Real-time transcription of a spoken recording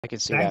I can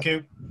see Thank that.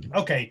 you.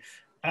 Okay.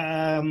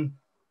 Um,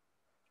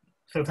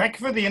 so thank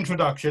you for the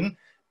introduction.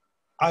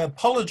 I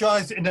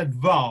apologize in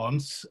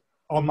advance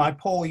on my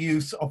poor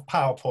use of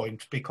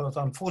PowerPoint because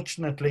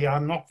unfortunately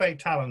I'm not very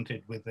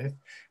talented with this,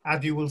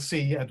 as you will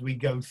see as we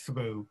go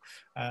through.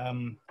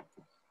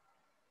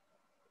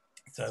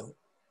 So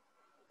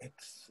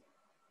it's,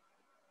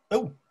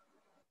 oh,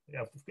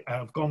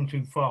 I've gone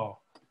too far.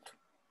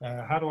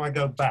 How do I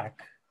go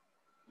back?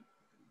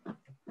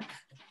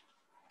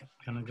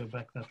 Can I go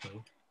back that way?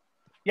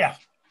 Yeah,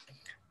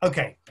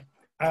 okay.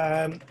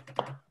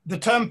 The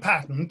term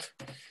patent,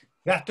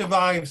 that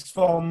derives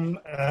from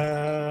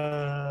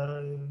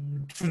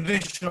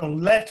traditional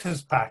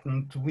letters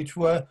patent, which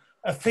were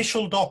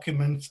official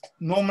documents,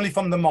 normally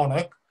from the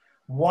monarch,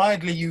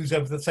 widely used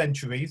over the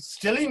centuries,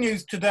 still in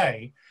use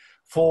today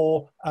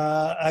for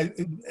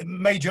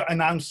major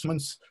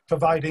announcements,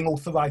 providing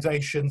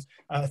authorizations,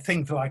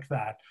 things like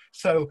that.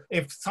 So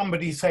if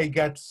somebody, say,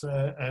 gets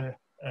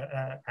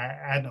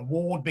an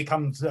award,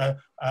 becomes a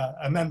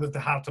member of the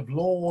House of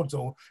Lords,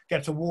 or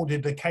gets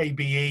awarded the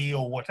KBE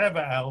or whatever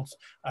else,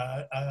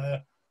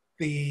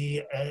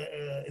 the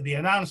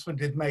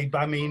announcement is made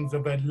by means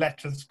of a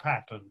letters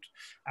patent.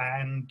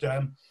 And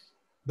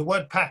the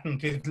word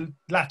patent is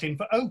Latin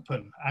for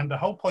open. And the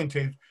whole point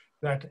is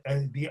that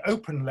the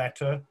open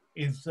letter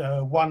is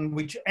one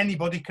which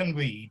anybody can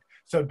read.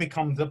 So it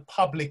becomes a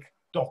public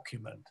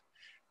document.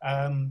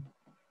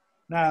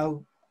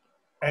 Now,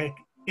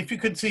 if you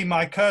can see,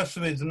 my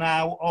cursor is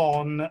now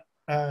on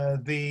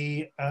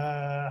the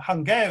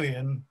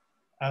Hungarian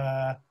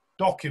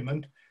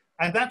document,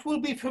 and that will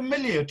be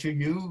familiar to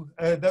you,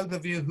 those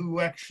of you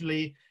who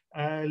actually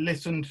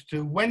listened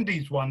to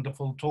Wendy's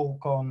wonderful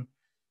talk on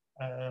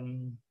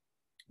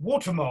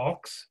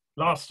watermarks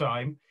last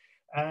time,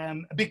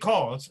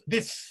 because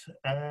this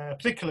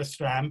particular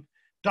stamp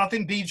does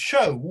indeed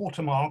show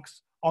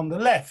watermarks on the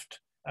left,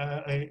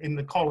 in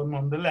the column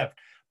on the left.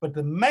 But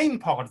the main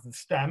part of the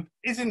stamp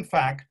is, in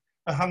fact,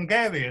 a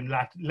Hungarian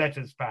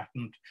letters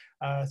patent.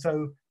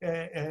 That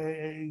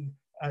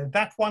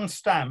one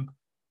stamp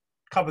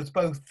covers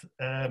both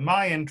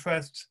my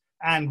interests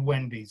and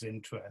Wendy's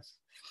interests.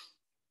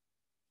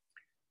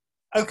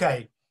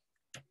 Okay,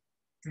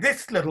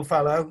 this little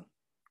fellow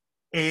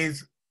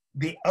is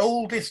the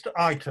oldest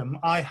item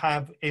I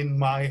have in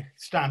my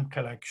stamp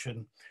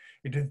collection.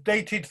 It is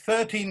dated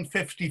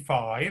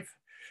 1355.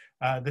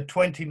 The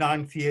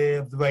 29th year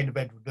of the reign of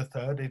Edward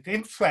III. It's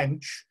in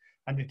French,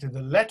 and it is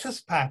a letters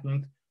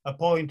patent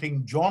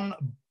appointing John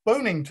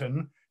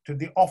Bonington to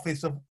the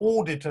office of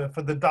Auditor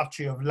for the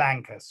Duchy of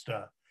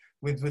Lancaster,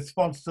 with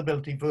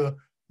responsibility for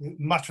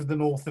much of the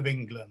north of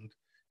England.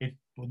 It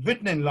was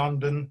written in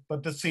London,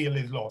 but the seal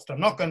is lost. I'm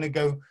not going to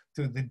go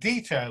through the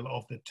detail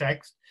of the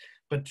text,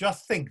 but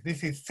just think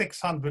this is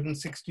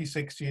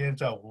 666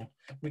 years old,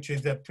 which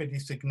is a pretty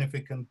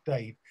significant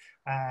date.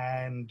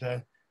 And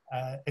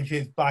it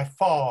is by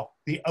far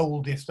the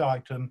oldest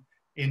item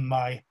in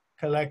my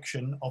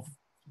collection, of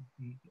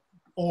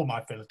all my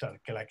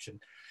philatelic collection.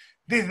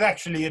 This is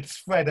actually, it's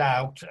spread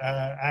out,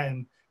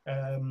 and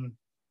I'm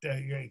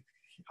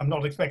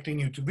not expecting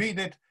you to read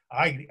it.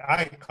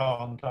 I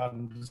can't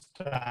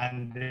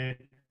understand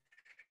it.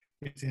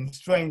 It's in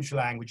strange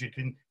language, it's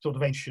in sort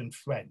of ancient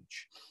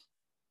French.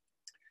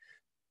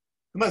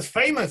 The most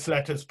famous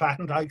letters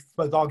patent, I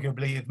suppose,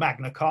 arguably, is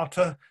Magna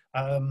Carta.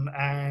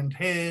 And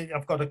here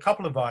I've got a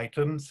couple of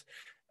items.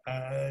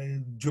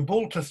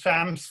 Gibraltar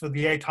stamps for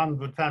the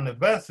 800th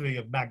anniversary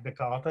of Magna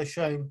Carta,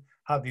 showing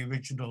how the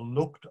original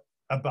looked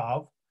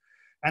above.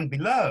 And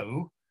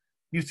below,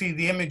 you see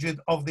the images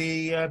of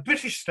the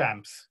British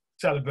stamps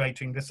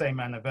celebrating the same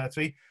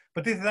anniversary.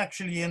 But this is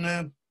actually in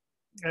a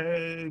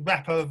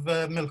wrapper of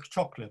milk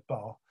chocolate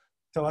bar.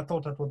 So I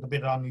thought that was a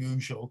bit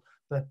unusual.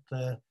 That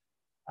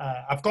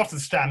I've got the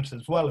stamps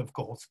as well, of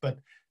course, but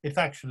it's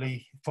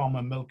actually from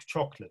a milk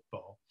chocolate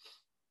bar.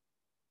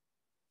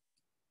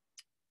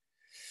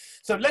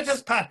 So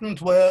letters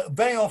patents were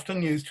very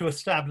often used to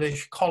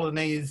establish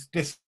colonies,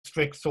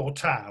 districts, or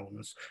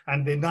towns,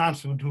 and the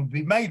announcement would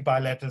be made by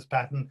letters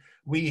patent.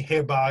 We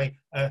hereby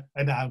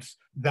announce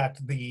that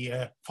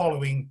the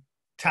following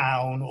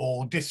town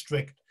or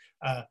district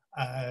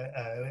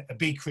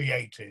be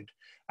created.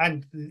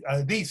 And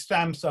these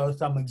stamps are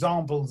some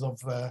examples of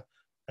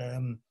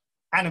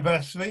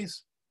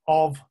anniversaries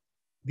of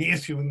the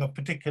issuing of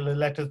particular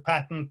letters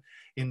patent,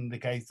 in the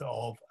case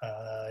of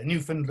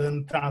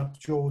Newfoundland, South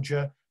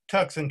Georgia,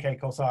 Turks and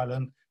Caicos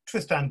Island,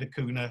 Tristan da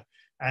Cunha,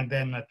 and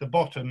then at the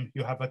bottom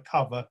you have a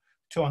cover,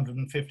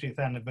 250th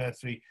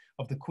anniversary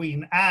of the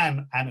Queen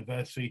Anne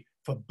anniversary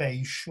for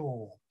Bay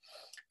Shore.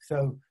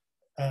 So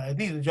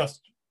these are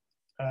just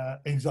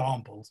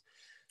examples.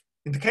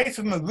 In the case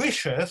of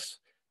Mauritius,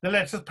 the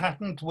letters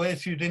patent were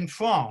issued in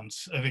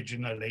France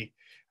originally,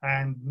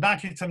 and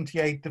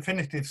 1978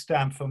 definitive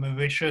stamp for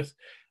Mauritius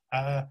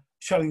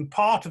showing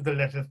part of the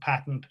letters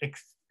patent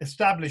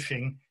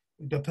establishing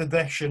the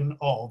possession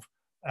of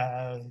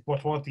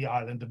what was the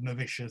island of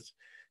Mauritius,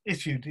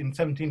 issued in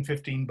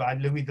 1715 by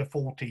Louis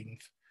XIV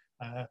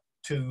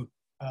to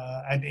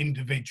an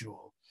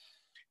individual.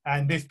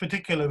 And this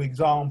particular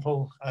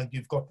example,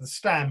 you've got the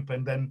stamp,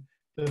 and then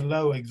the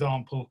lower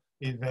example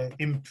is an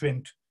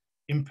imprint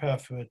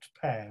imperforate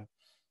pair.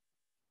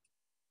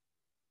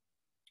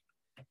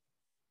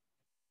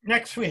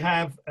 Next, we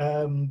have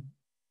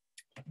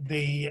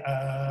the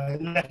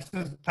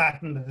letters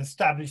pattern that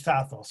established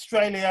South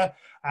Australia,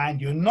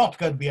 and you're not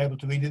going to be able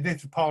to read it.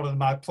 This is part of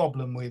my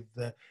problem with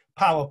the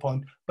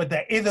PowerPoint, but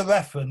there is a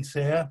reference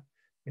here,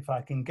 if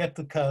I can get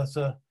the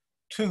cursor,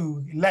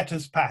 to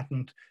letters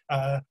patent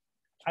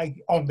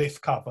on this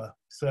cover.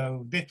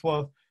 So this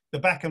was the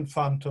back and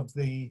front of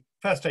the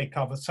first aid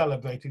cover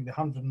celebrating the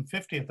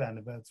 150th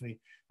anniversary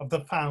of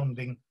the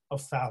founding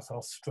of South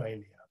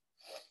Australia.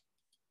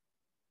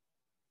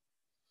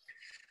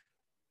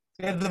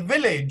 There's a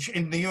village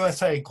in the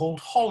USA called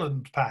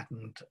Holland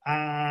Patent,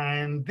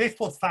 and this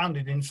was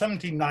founded in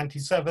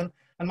 1797,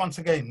 and once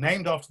again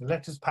named after the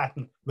letters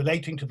patent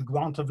relating to the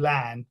grant of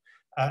land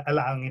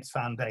allowing its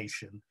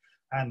foundation.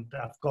 And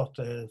I've got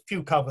a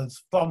few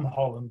covers from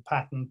Holland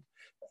Patent.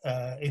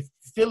 It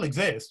still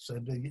exists,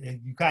 and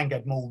you can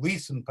get more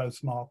recent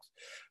postmarks,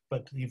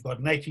 but you've got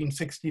an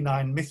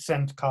 1869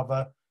 missent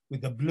cover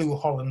with a blue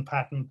Holland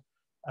Patent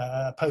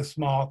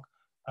postmark,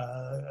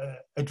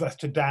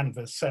 addressed to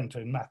Danvers Center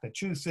in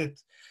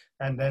Massachusetts,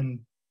 and then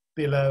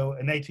below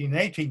an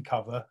 1818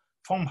 cover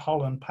from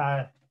Holland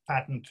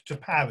Patent to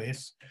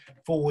Paris,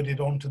 forwarded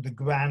on to the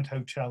Grand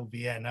Hotel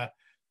Vienna,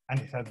 and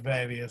it has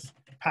various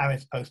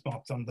Paris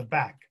postmarks on the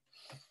back.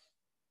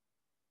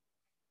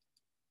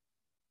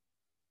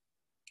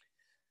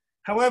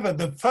 However,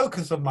 the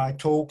focus of my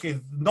talk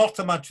is not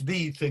so much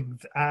these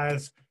things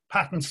as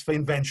patents for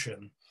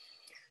invention.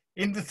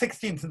 In the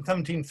 16th and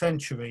 17th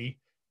century,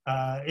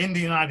 in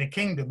the United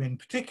Kingdom in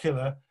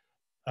particular,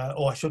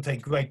 or I should say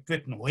Great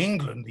Britain or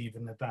England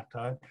even at that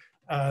time,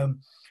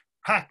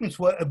 patents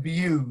were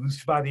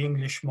abused by the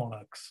English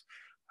monarchs.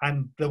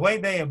 And the way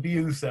they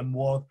abused them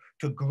was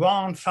to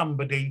grant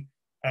somebody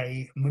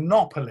a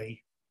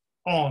monopoly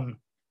on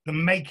the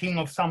making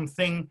of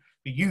something,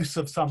 the use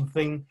of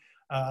something,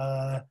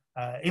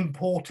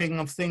 importing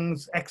of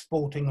things,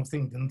 exporting of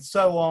things, and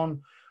so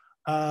on,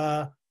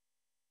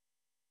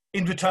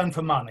 in return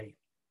for money.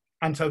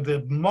 And so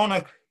the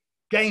monarch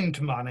gained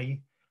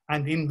money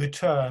and in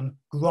return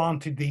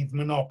granted these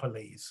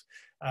monopolies.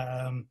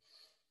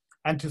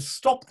 And to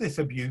stop this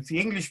abuse, the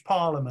English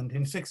Parliament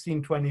in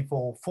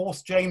 1624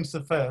 forced James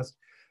I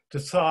to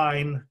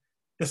sign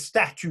the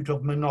Statute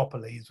of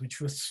Monopolies, which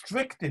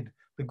restricted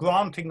the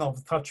granting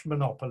of such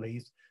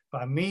monopolies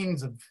by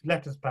means of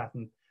letters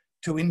patent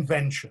to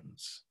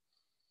inventions.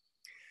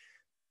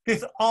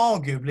 This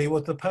arguably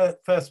was the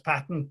first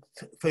patent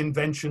for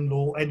invention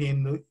law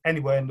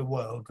anywhere in the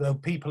world, though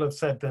people have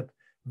said that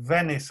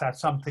Venice had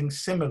something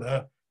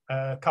similar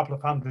a couple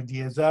of hundred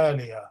years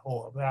earlier,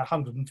 or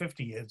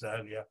 150 years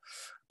earlier.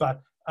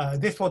 But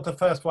this was the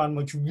first one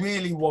which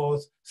really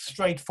was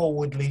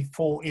straightforwardly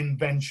for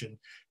invention.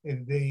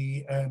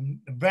 The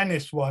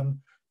Venice one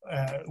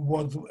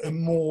was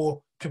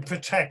more to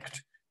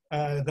protect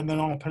the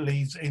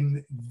monopolies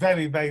in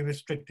very, very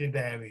restricted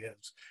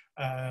areas.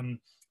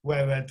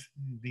 Whereas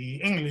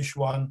the English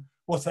one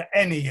was for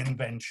any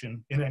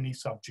invention in any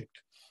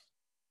subject.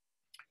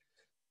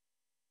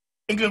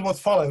 England was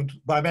followed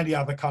by many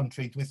other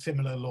countries with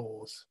similar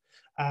laws.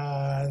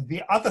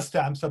 The other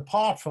stamps,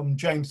 apart from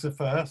James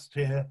I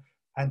here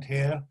and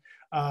here,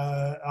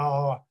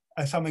 are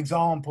some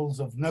examples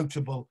of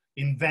notable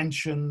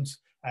inventions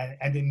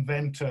and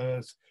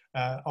inventors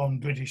on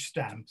British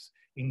stamps,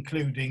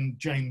 including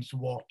James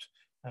Watt,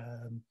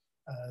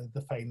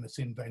 the famous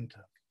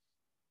inventor.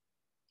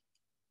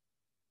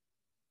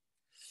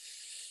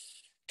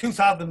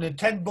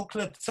 2010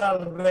 booklet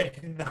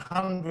celebrating the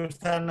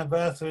 100th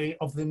anniversary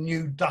of the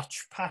new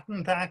Dutch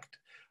Patent Act.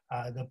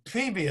 The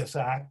previous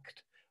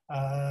act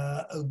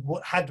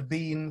had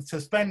been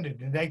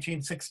suspended in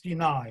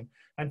 1869,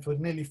 and for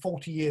nearly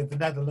 40 years the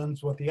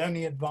Netherlands was the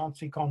only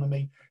advanced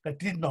economy that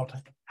did not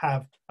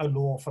have a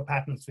law for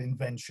patents for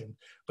invention.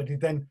 But it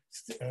then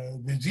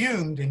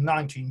resumed in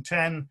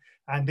 1910,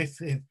 and this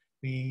is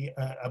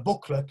a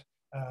booklet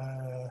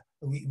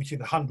which is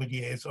 100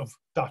 years of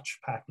Dutch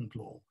patent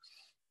law.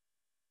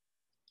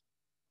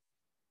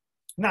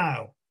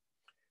 Now,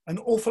 an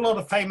awful lot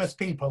of famous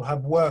people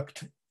have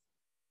worked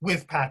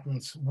with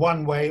patents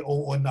one way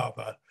or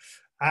another.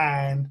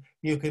 And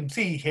you can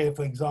see here,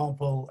 for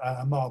example,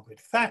 Margaret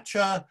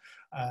Thatcher.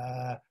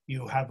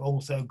 You have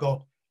also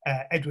got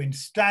Edwin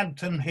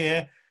Stanton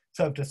here,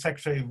 served as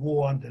Secretary of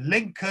War under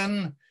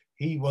Lincoln.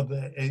 He was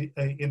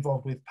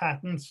involved with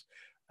patents.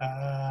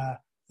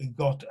 We've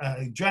got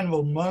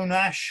General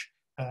Monash,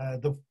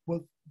 the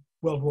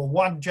World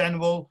War I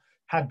general,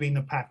 had been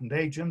a patent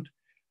agent.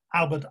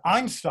 Albert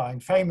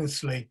Einstein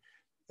famously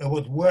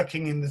was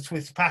working in the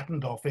Swiss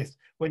Patent Office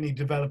when he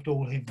developed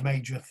all his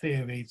major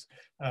theories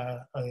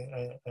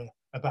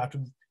about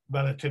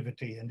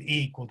relativity and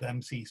E equals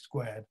mc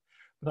squared.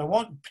 But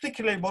I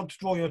particularly want to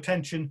draw your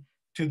attention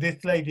to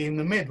this lady in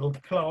the middle,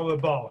 Clara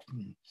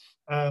Barton.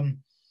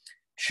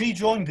 She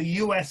joined the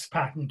US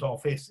Patent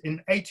Office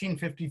in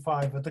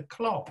 1855 as a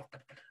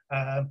clerk,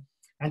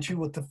 and she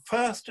was the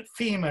first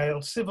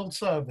female civil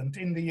servant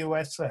in the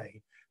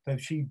USA. So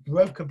she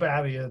broke a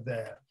barrier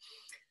there.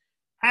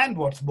 And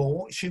what's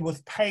more, she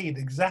was paid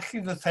exactly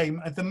the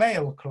same as the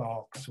male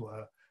clerks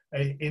were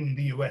in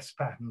the US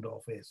Patent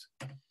Office.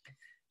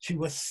 She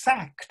was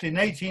sacked in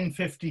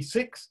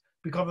 1856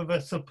 because of her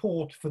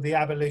support for the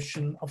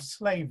abolition of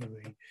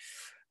slavery.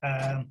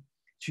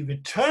 She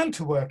returned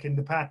to work in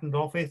the Patent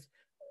Office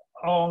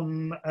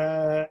on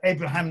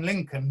Abraham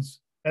Lincoln's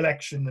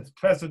election as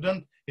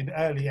president in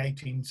early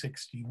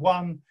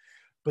 1861.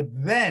 But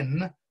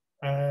then,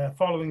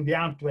 following the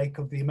outbreak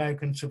of the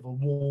American Civil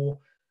War,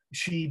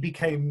 she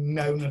became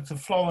known as the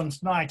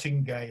Florence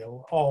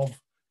Nightingale of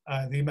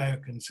the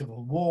American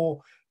Civil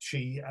War.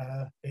 She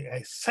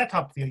set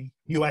up the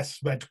US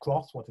Red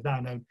Cross, what is now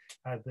known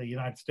as the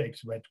United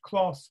States Red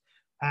Cross,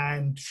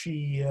 and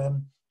she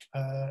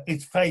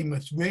is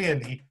famous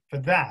really for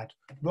that,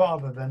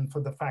 rather than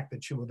for the fact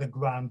that she was a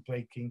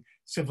groundbreaking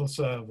civil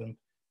servant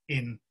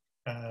in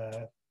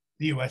the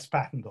US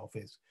Patent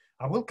Office.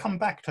 I will come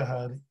back to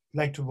her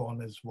later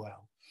on as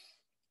well.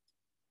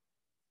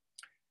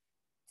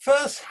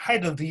 First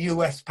head of the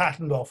US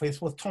Patent Office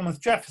was Thomas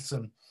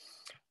Jefferson.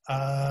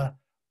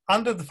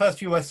 Under the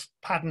first US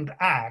Patent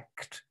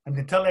Act, and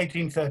until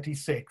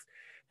 1836,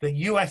 the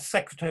US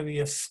Secretary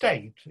of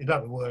State, in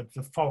other words,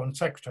 the Foreign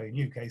Secretary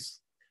in UK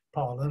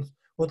parlance,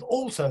 was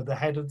also the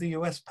head of the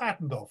US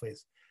Patent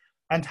Office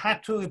and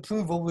had to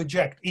approve or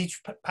reject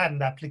each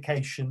patent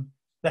application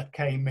that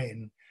came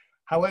in.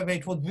 However,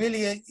 it was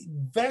really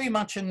very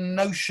much a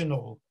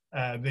notional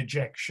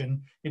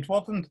rejection. It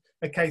wasn't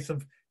a case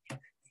of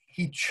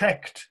he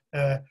checked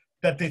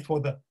that this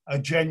was a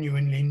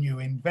genuinely new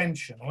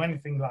invention or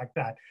anything like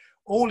that.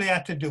 All he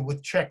had to do was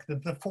check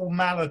that the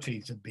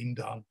formalities had been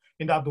done.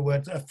 In other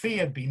words, a fee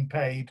had been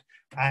paid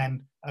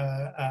and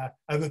a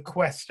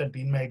request had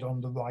been made on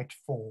the right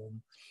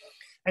form.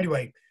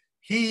 Anyway,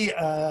 he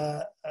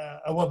was,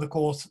 of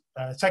course,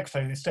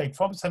 Secretary of State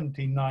from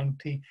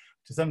 1790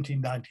 to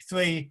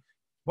 1793,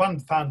 one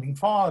founding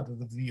father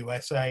of the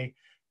USA.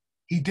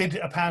 He did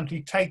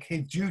apparently take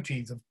his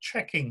duties of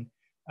checking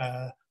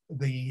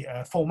the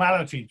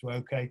formalities were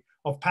okay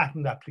of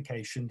patent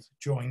applications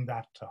during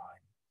that time.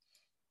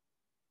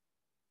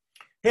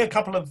 Here are a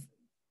couple of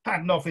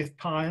Patent Office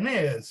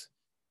pioneers.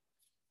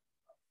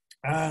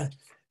 The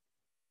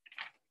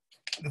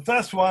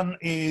first one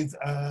is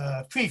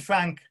a 3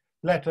 franc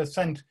letter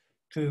sent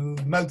to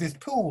Moses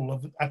Poole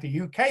at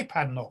the UK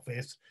Patent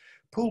Office.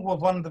 Poole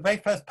was one of the very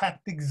first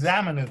patent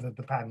examiners of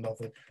the Patent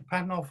Office. The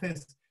Patent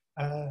Office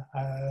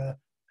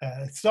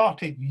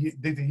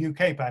the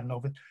UK Patent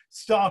Office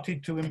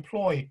started to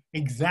employ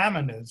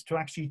examiners to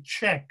actually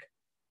check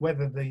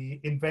whether the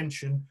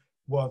invention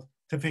was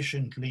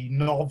sufficiently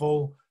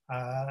novel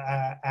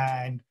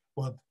and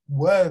was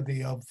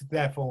worthy of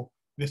therefore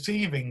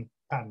receiving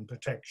patent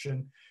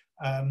protection.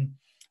 But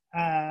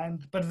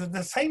at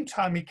the same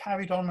time, he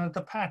carried on as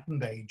a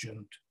patent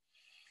agent.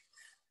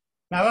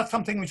 Now that's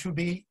something which would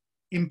be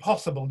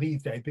impossible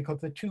these days because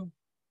the two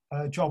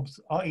jobs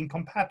are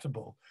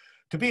incompatible.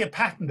 To be a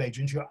patent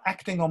agent, you're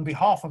acting on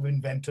behalf of the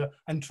inventor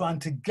and trying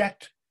to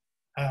get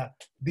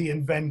the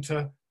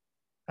inventor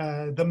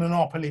the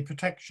monopoly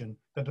protection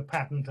that a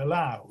patent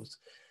allows.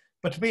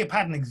 But to be a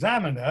patent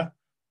examiner,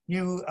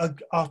 you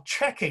are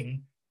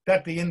checking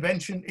that the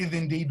invention is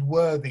indeed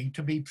worthy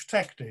to be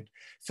protected.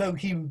 So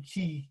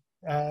he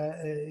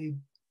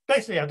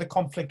basically had a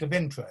conflict of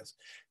interest.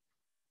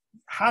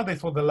 How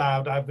this was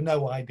allowed, I have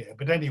no idea.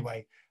 But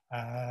anyway,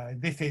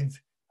 this is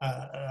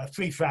a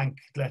 3 franc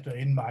letter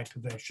in my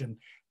possession,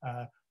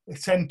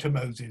 sent to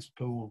Moses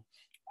Poole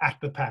at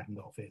the Patent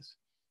Office.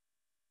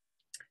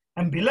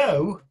 And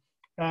below,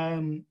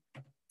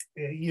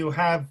 you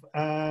have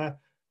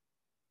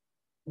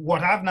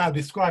what I've now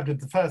described as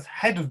the first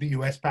head of the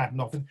US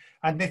Patent Office,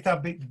 and this,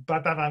 by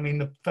that I mean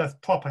the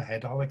first proper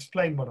head. I'll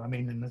explain what I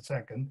mean in a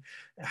second.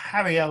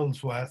 Harry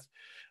Ellsworth.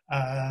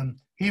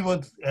 He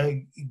was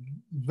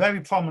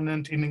very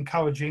prominent in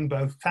encouraging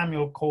both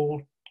Samuel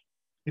Colt,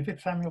 is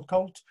it Samuel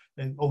Colt?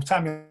 Or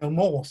Samuel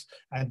Morse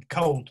and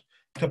Colt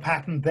to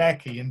patent their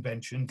key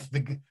inventions,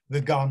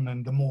 the gun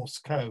and the Morse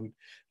code.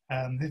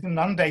 This is an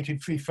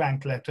undated 3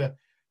 franc letter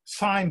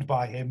signed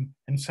by him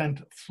and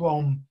sent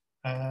from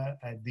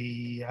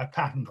the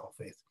Patent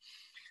Office.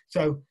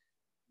 So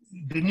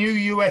the new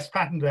US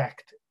Patent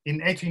Act in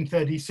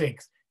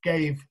 1836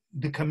 gave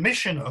the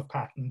Commissioner of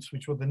Patents,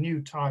 which was the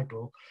new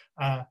title,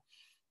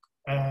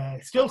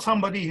 still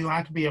somebody who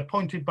had to be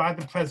appointed by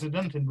the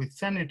President and with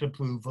Senate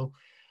approval,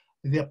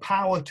 the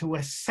power to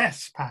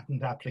assess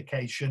patent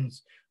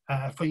applications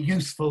for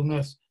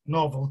usefulness,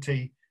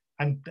 novelty,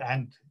 and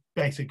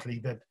basically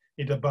that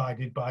it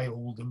abided by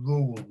all the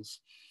rules.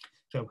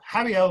 So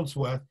Harry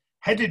Ellsworth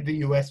headed the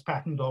US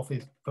Patent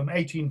Office from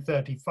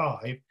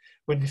 1835,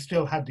 when he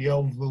still had the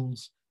old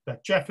rules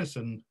that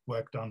Jefferson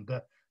worked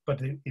under,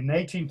 but in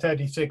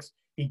 1836,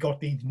 he got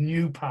these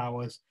new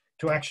powers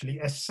to actually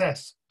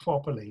assess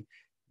properly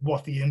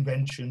what the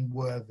invention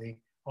worthy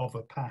of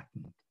a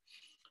patent.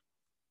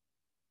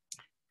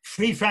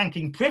 free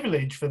franking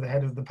privilege for the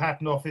head of the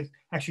Patent Office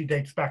actually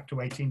dates back to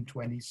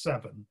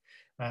 1827.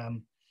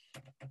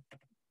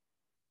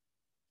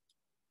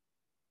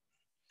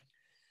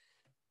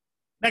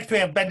 Next we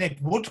have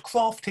Benedict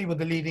Woodcroft. He was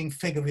the leading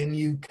figure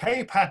in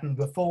UK patent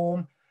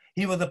reform.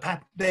 He was a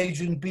patent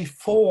agent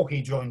before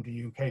he joined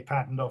the UK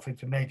Patent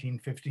Office in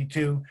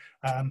 1852,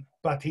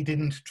 but he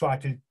didn't try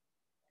to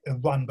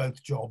run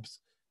both jobs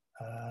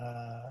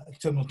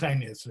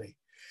simultaneously.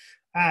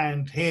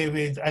 And here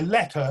is a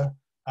letter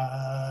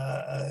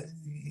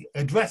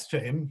addressed to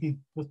him. He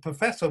was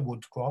Professor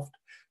Woodcroft.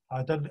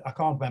 I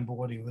can't remember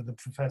what he was a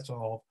professor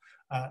of,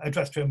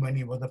 addressed to him when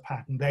he was a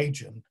patent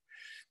agent.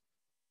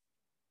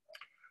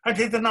 And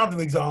here's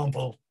another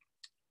example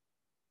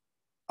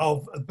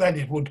of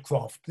Benedict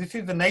Woodcroft. This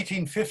is an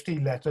 1850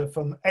 letter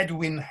from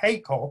Edwin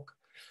Haycock,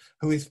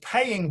 who is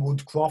paying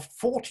Woodcroft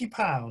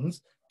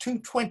 £40, two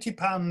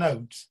 £20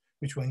 notes,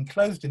 which were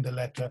enclosed in the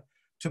letter,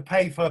 to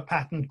pay for a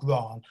patent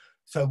grant.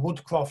 So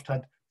Woodcroft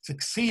had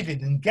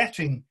succeeded in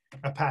getting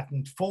a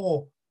patent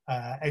for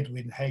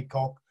Edwin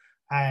Haycock,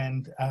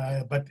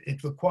 but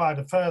it required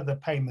a further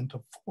payment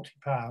of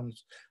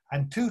 £40,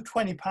 and two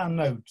 £20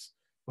 notes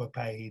were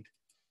paid.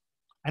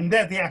 And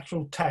there's the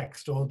actual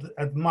text, or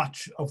as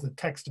much of the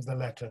text of the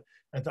letter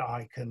as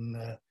I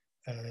can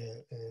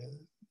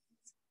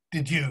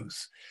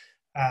deduce.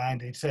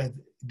 And it said,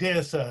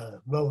 "Dear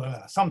sir,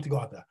 something or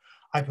other,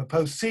 I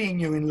propose seeing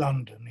you in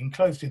London.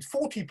 Enclosed is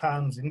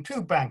 £40 in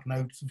two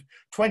banknotes of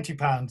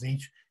 £20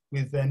 each,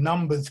 with their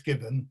numbers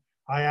given.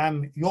 I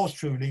am yours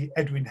truly,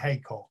 Edwin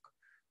Haycock."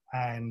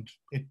 And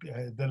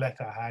the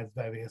letter has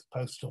various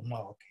postal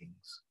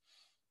markings.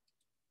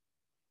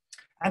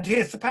 And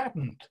here's the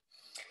patent.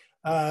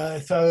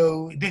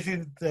 So this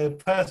is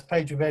the first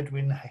page of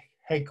Edwin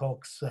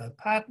Haycock's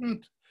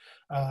patent.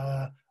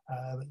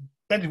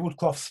 Benedict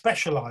Woodcroft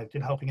specialized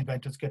in helping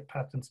inventors get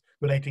patents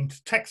relating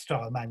to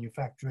textile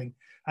manufacturing,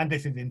 and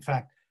this is in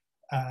fact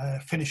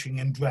finishing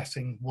and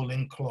dressing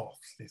woolen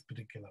cloths, this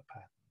particular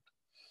patent.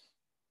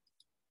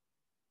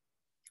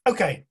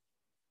 Okay,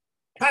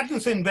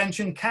 patents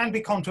invention can be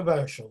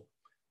controversial.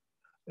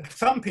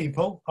 Some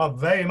people are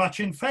very much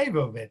in favor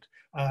of it.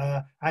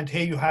 And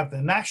here you have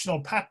the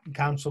National Patent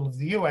Council of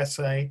the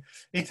USA.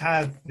 It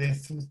has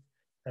this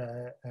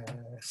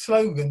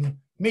slogan,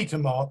 meter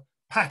mark,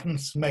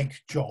 patents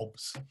make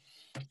jobs.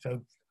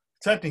 So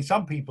certainly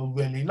some people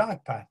really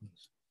like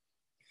patents.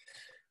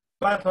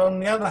 But on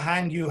the other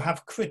hand, you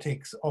have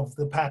critics of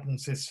the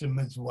patent system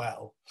as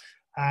well.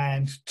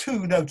 And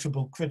two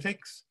notable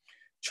critics,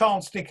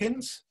 Charles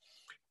Dickens.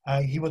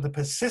 He was a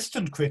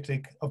persistent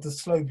critic of the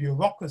slow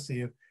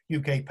bureaucracy of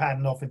UK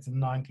Patent Office in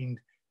the 19th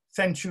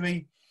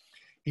century.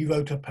 He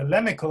wrote a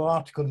polemical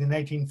article in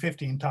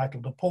 1850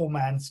 entitled "A Poor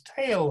Man's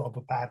Tale of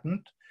a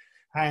Patent,"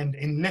 and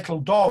in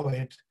Little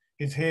Dorrit,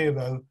 his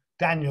hero,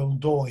 Daniel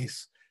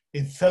Doyce,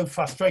 is so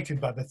frustrated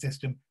by the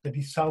system that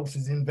he sells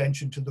his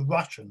invention to the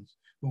Russians,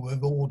 who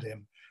reward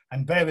him.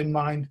 And bear in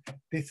mind,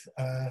 this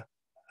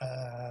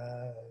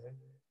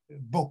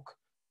book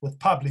was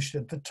published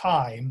at the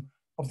time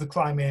of the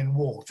Crimean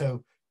War,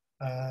 so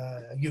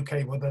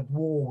UK was at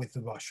war with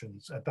the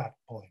Russians at that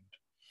point.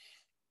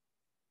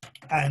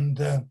 And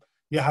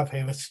you have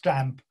here a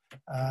stamp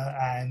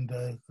and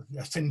a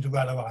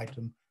Cinderella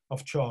item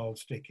of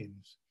Charles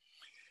Dickens.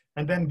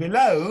 And then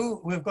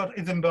below, we've got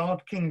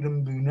Isambard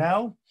Kingdom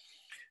Brunel.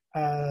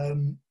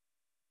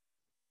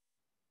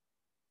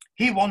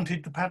 He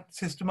wanted the patent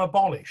system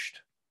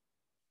abolished.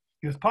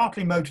 He was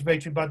partly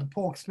motivated by the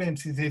poor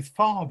experiences his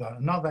father,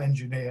 another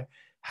engineer,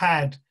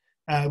 had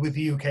with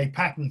the UK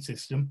patent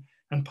system,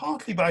 and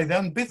partly by his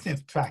own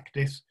business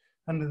practice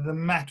and as a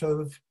matter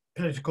of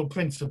political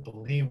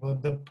principle. He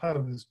was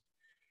opposed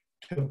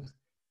to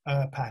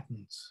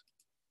patents.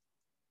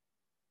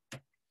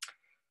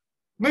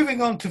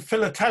 Moving on to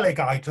philatelic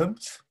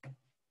items.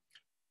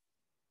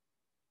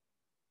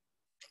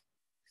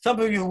 Some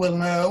of you will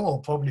know,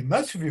 or probably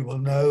most of you will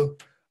know,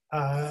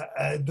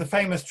 the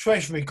famous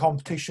Treasury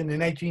competition in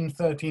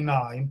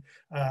 1839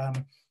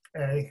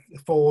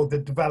 for the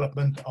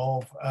development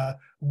of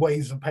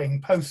ways of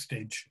paying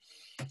postage.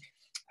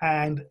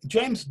 And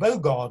James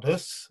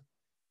Bogardus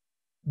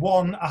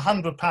won a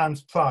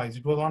 £100 prize.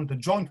 It was one of the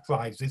joint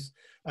prizes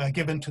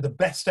given to the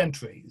best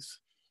entries.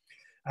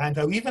 And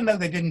even though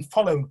they didn't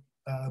follow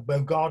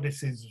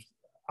Bogardus's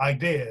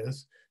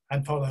ideas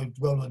and followed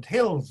Roland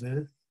Hill's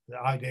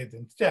ideas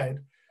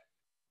instead,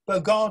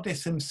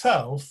 Bogardus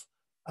himself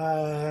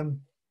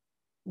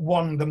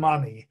won the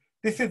money.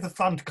 This is the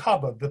front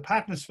cover of the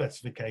patent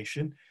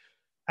specification,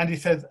 and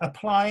it says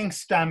applying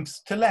stamps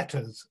to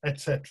letters,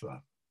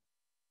 etc.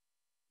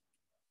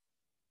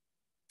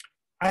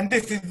 And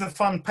this is the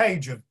front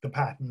page of the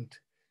patent.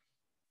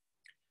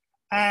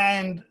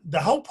 And the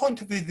whole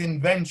point of his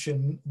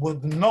invention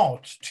was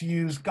not to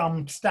use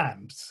gummed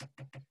stamps.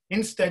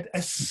 Instead,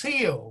 a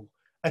seal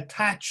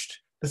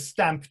attached the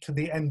stamp to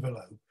the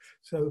envelope.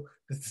 So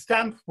the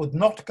stamp was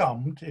not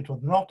gummed, it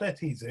was not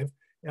adhesive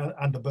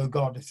under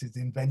Bogardus's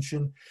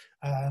invention,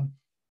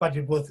 but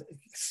it was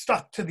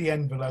stuck to the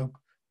envelope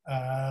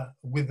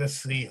with a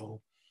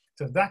seal.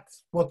 So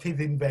that's what his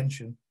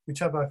invention,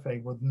 which, as I say,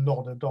 was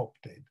not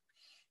adopted.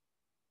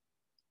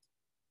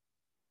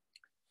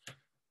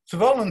 Sir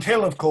Rowland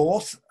Hill, of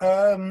course,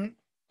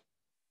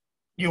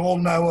 you all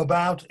know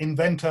about,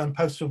 inventor and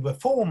postal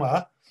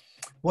reformer.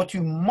 What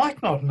you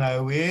might not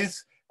know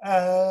is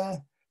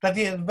that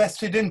he had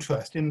vested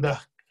interest in the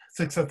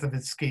success of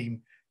his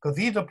scheme, because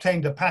he'd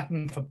obtained a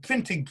patent for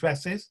printing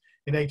presses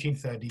in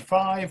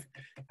 1835,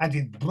 and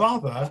his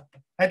brother,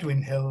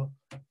 Edwin Hill,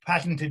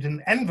 patented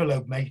an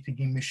envelope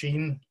making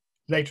machine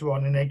later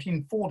on in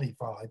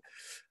 1845.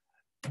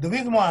 The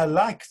reason why I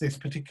like this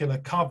particular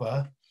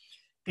cover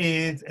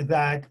is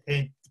that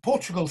it's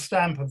Portugal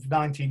stamp of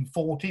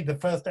 1940, the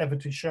first ever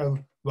to show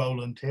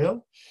Rowland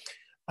Hill.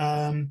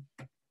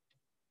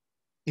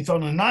 It's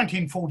on a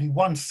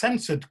 1941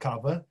 censored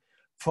cover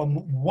from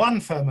one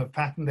firm of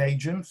patent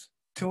agents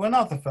to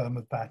another firm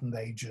of patent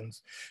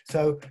agents.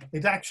 So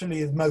it actually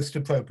is most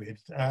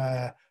appropriate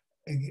that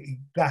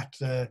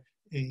the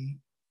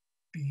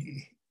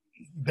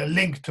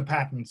link to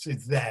patents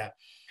is there.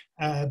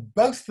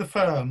 Both the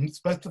firm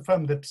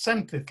that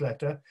sent this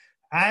letter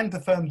and the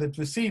firm that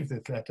received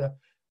this letter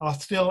are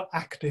still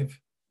active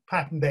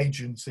patent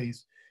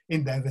agencies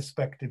in their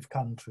respective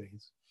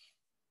countries.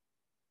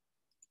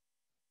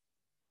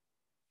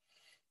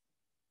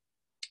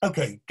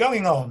 Okay,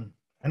 going on.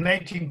 In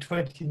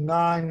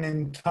 1829,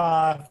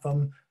 entire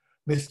from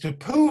Mr.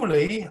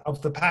 Pooley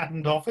of the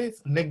Patent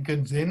Office,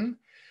 Lincoln's Inn,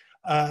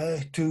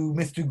 to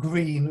Mr.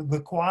 Green,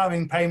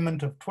 requiring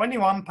payment of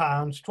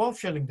 £21, 12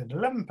 shillings and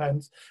 11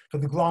 pence for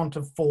the grant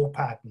of 4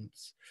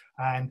 patents.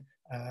 And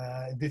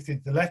this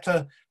is the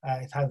letter.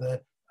 It has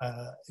a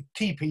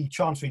TP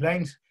Chancery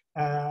Lane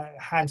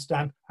hand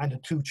stamp and a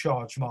 2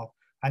 charge mark,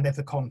 and there's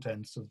the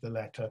contents of the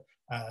letter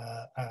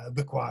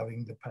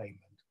requiring the payment.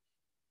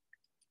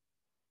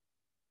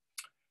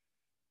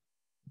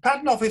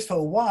 Patent Office for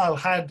a while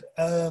had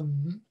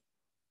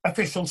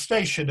official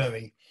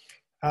stationery,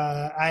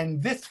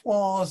 and this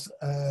was,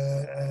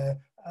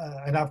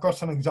 and I've got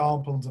some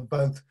examples of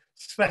both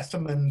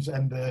specimens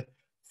and the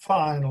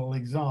final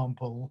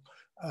example,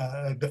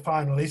 the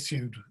final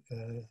issued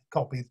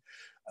copies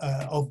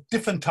of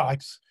different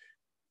types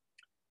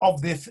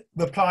of this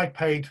reply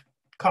paid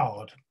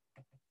card.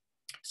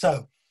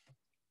 So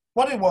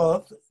what it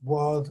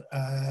was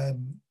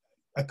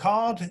a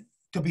card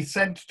to be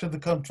sent to the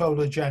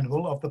Controller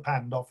General of the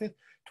Patent Office,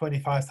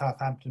 25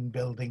 Southampton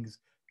Buildings,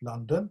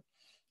 London.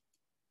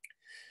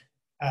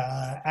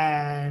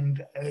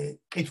 And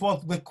it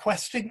was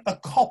requesting a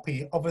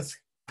copy of a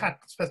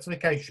patent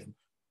specification,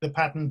 the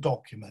patent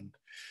document.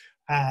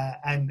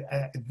 And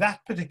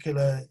that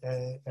particular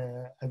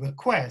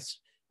request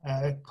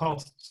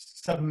cost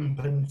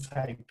 7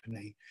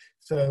 halfpenny.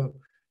 So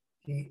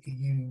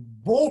you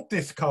bought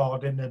this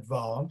card in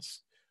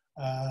advance.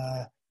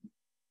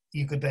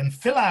 You could then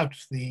fill out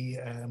the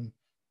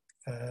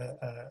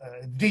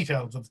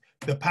details of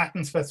the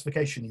patent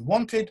specification you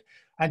wanted,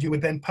 and you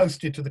would then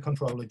post it to the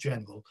Controller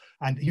General,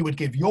 and you would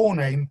give your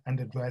name and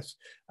address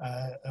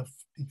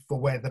for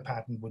where the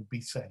patent would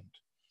be sent.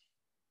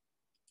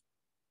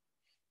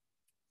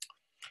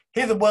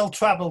 Here's a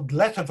well-travelled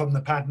letter from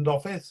the Patent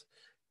Office,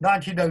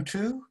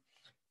 1902,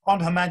 on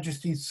Her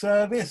Majesty's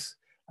service,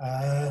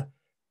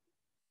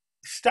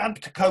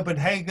 stamped to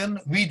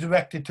Copenhagen,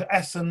 redirected to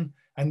Essen,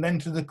 and then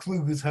to the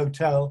Kruger's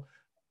Hotel,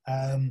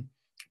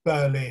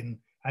 Berlin.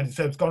 And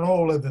so it's gone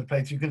all over the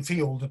place. You can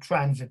see all the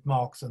transit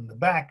marks on the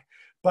back,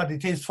 but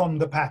it is from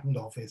the Patent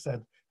Office,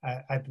 and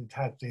it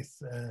has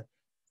this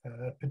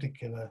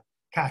particular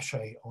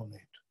cachet on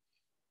it.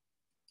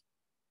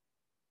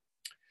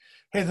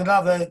 Here's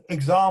another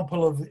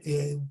example of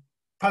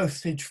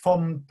postage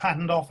from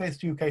Patent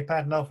Office, UK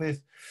Patent Office,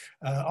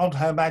 on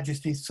Her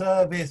Majesty's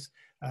service.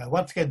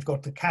 Once again, it's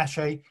got the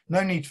cachet,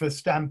 no need for a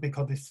stamp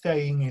because it's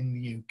staying in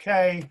the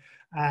UK,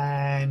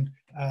 and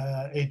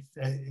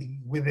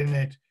within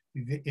it,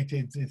 it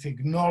is its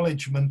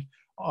acknowledgement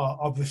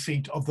of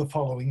receipt of the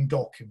following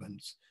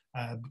documents,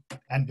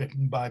 and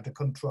written by the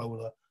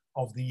Controller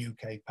of the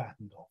UK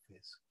Patent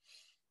Office.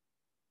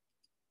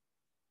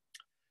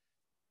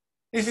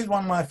 This is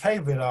one of my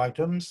favourite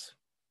items.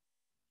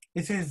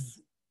 This is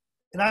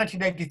a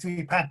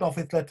 1983 Patent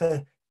Office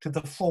letter to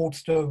the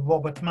fraudster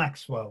Robert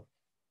Maxwell.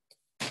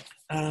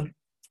 Now,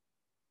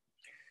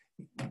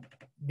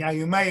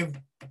 you may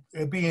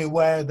be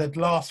aware that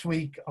last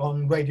week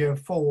on Radio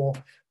 4,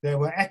 there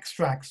were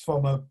extracts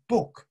from a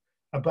book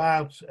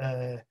about,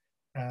 a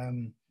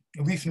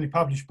recently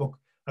published book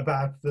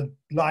about the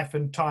life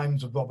and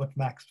times of Robert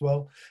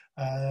Maxwell,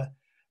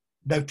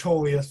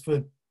 notorious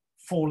for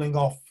falling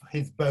off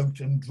his boat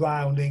and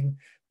drowning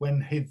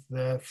when his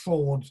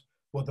fraud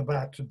was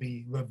about to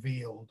be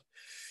revealed.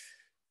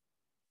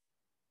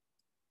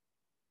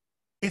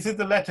 This is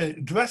the letter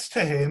addressed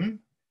to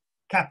him,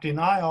 Captain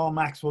I.R.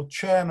 Maxwell,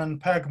 Chairman,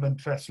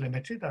 Pergamon Press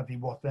Limited, as he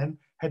was then,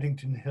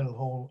 Headington Hill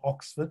Hall,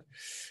 Oxford.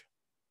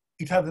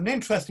 It has an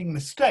interesting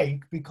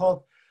mistake because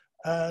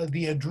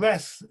the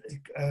address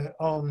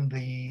on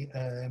the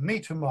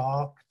meter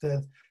mark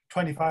says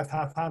 25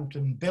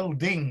 Southampton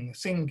Building,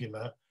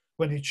 singular,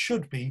 when it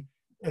should be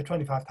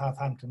 25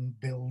 Southampton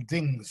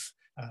Buildings,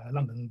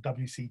 London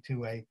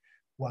WC2A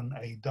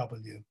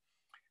 1AW.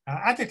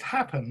 As it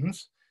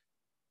happens,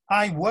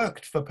 I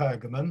worked for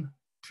Pergamon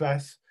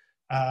Press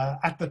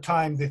at the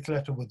time this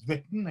letter was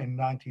written in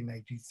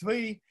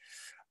 1983,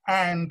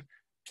 and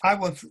I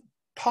was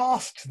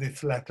passed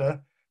this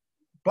letter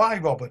by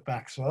Robert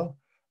Maxwell.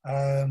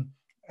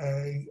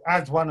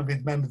 As one of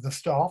his members of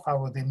staff, I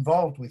was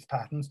involved with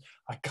patents.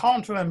 I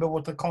can't remember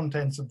what the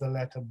contents of the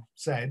letter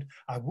said.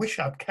 I wish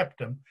I'd kept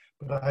them,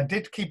 but I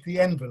did keep the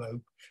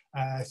envelope.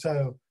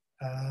 So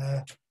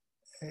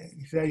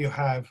there you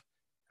have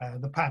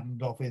the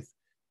Patent Office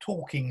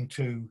talking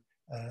to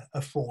a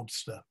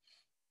fraudster.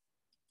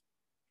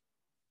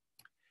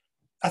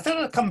 I thought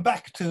I'd come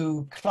back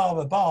to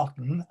Clara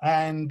Barton,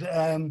 and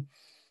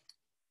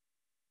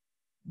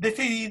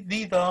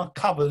these are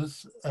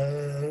covers,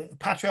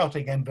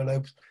 patriotic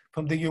envelopes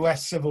from the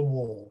US Civil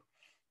War.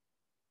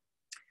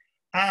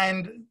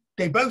 And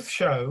they both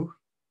show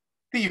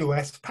the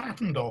US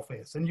Patent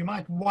Office. And you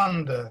might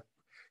wonder,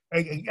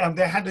 and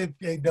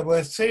there were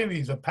a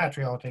series of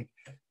patriotic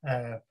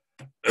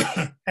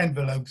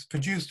envelopes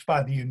produced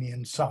by the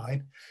Union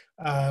side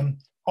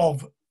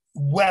of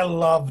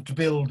well-loved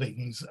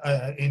buildings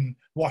in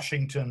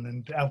Washington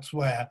and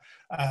elsewhere,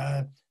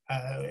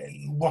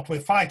 what we're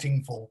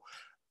fighting for.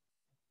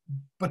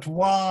 But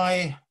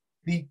why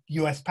the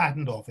US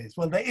Patent Office?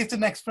 Well, there is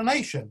an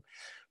explanation,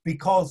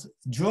 because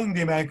during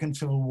the American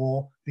Civil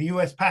War, the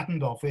US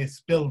Patent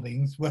Office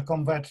buildings were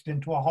converted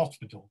into a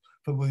hospital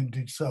for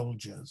wounded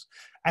soldiers.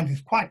 And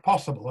it's quite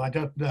possible, I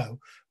don't know,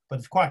 but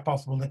it's quite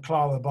possible that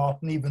Clara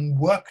Barton even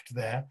worked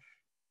there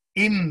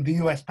in the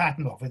US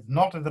Patent Office,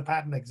 not as a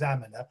patent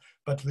examiner,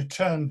 but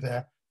returned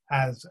there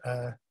as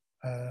a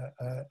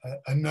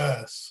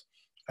nurse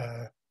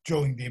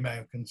during the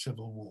American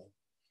Civil War.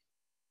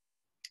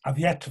 I've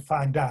yet to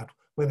find out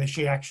whether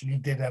she actually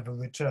did ever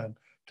return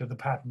to the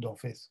Patent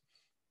Office.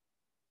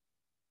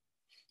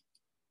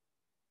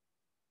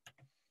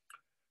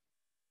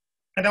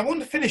 And I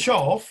want to finish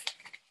off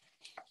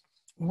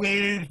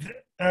with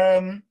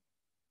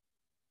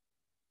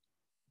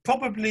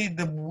probably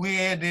the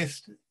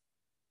weirdest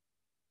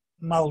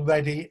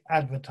Mulready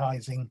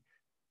advertising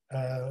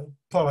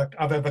product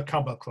I've ever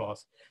come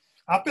across.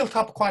 I've built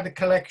up quite a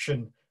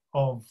collection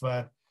of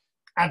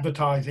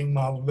advertising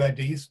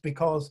Mulreadys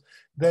because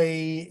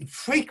they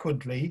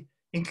frequently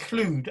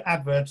include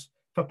adverts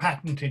for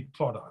patented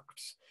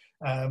products.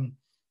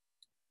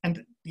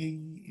 And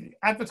the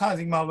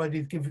advertising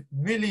Mulreadys give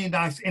really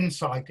nice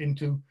insight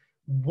into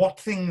what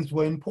things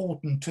were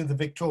important to the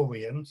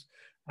Victorians,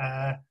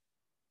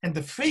 and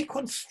the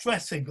frequent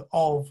stressing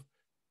of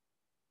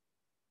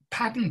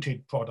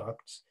patented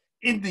products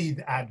in these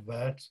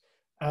adverts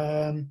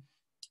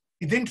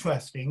is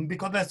interesting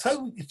because they're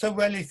so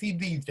rarely seen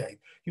these days.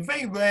 You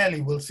very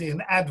rarely will see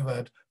an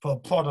advert for a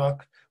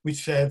product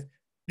which says,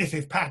 this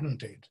is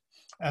patented.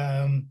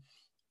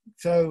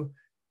 So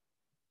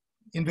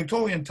in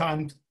Victorian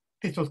times,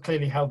 this was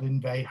clearly held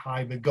in very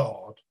high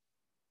regard.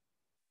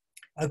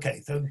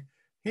 Okay, so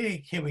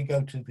here we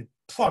go to the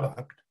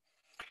product.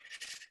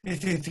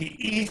 This is the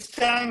East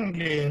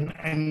Anglian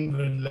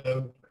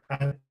envelope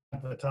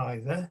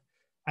advertiser,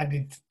 and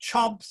it's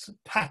Chubb's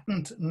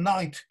patent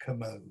night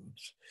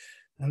commodes.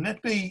 And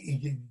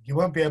you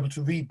won't be able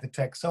to read the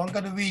text, so I'm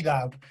going to read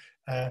out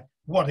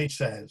what it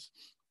says,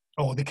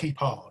 or the key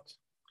parts.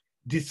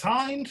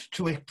 Designed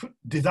to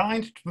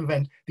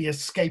prevent the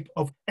escape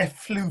of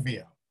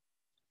effluvia.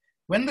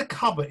 When the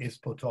cover is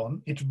put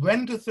on, it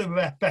renders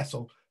the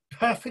vessel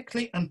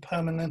perfectly and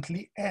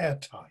permanently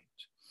airtight.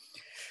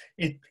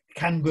 It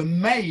can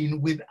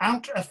remain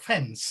without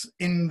offence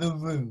in the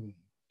room.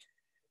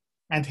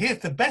 And here's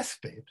the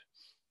best bit.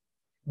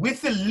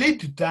 With the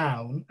lid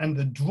down and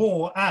the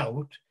drawer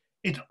out,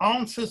 it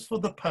answers for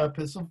the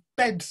purpose of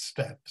bed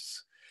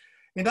steps.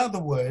 In other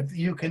words,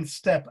 you can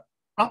step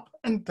up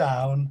and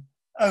down,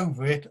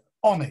 over it,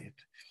 on it.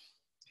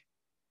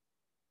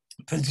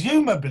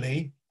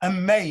 Presumably, a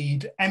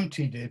maid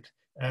emptied it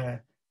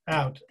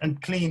out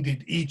and cleaned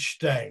it each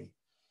day.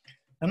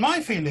 And my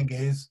feeling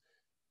is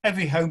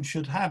every home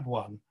should have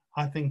one.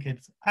 I think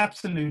it's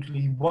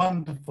absolutely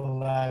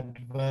wonderful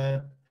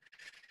advert,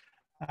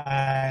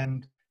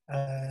 and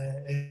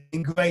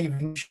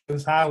engraving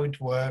shows how it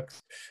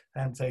works.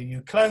 And so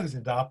you close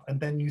it up and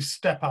then you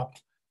step up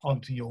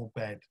onto your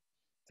bed.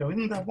 So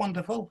isn't that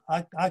wonderful?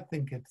 I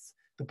think it's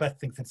the best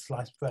thing since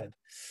sliced bread.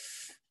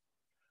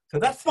 So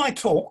that's my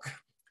talk.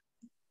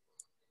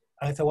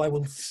 So I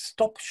will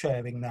stop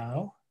sharing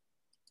now.